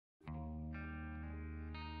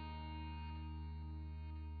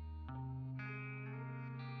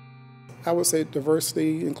I would say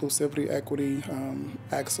diversity, inclusivity, equity,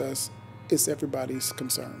 access is everybody's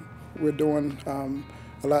concern. We're doing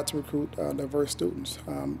a lot to recruit diverse students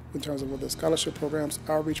in terms of the scholarship programs,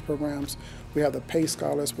 outreach programs. We have the PACE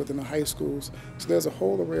scholars within the high schools. So there's a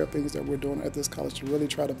whole array of things that we're doing at this college to really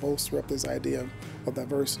try to bolster up this idea of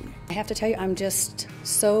diversity. I have to tell you, I'm just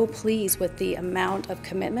so pleased with the amount of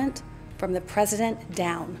commitment from the president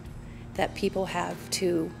down that people have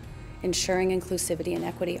to ensuring inclusivity and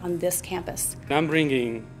equity on this campus. I'm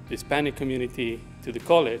bringing the Hispanic community to the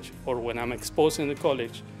college, or when I'm exposing the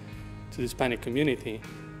college to the Hispanic community,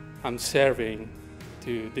 I'm serving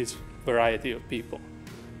to this variety of people.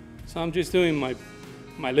 So I'm just doing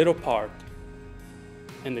my little part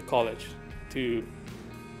in the college to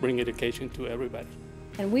bring education to everybody.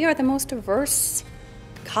 And we are the most diverse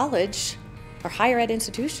college or higher ed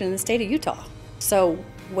institution in the state of Utah. So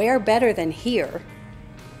where better than here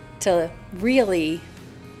to really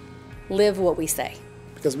live what we say?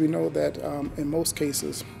 Because we know that in most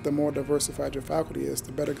cases, the more diversified your faculty is,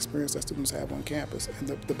 the better experience that students have on campus, and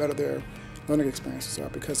the better their learning experiences are,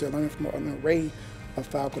 because they're learning from an array of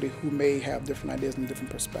faculty who may have different ideas and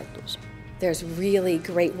different perspectives. There's really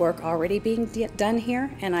great work already being done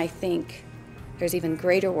here, and I think there's even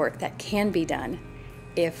greater work that can be done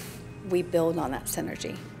if we build on that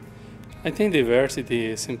synergy. I think diversity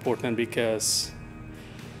is important because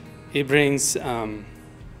it brings a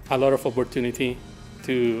lot of opportunity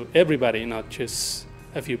to everybody, not just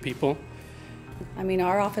a few people. I mean,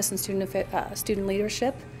 our office in student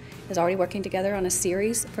leadership is already working together on a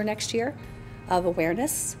series for next year of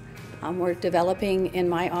awareness. We're developing in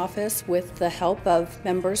my office, with the help of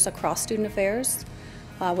members across student affairs,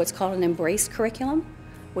 what's called an Embrace curriculum,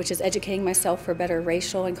 which is educating myself for better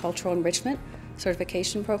racial and cultural enrichment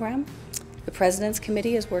certification program. The President's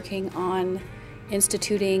Committee is working on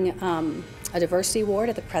instituting a diversity award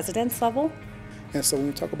at the president's level. And so when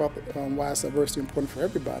we talk about why is diversity important for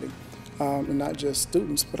everybody, and not just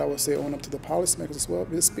students, but I would say on up to the policymakers as well,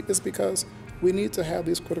 it's because we need to have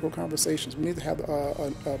these critical conversations. We need to have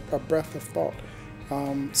a breadth of thought.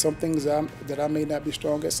 Some things that I may not be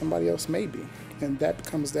strong at, somebody else may be. And that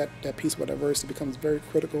becomes that piece where diversity becomes very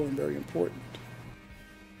critical and very important.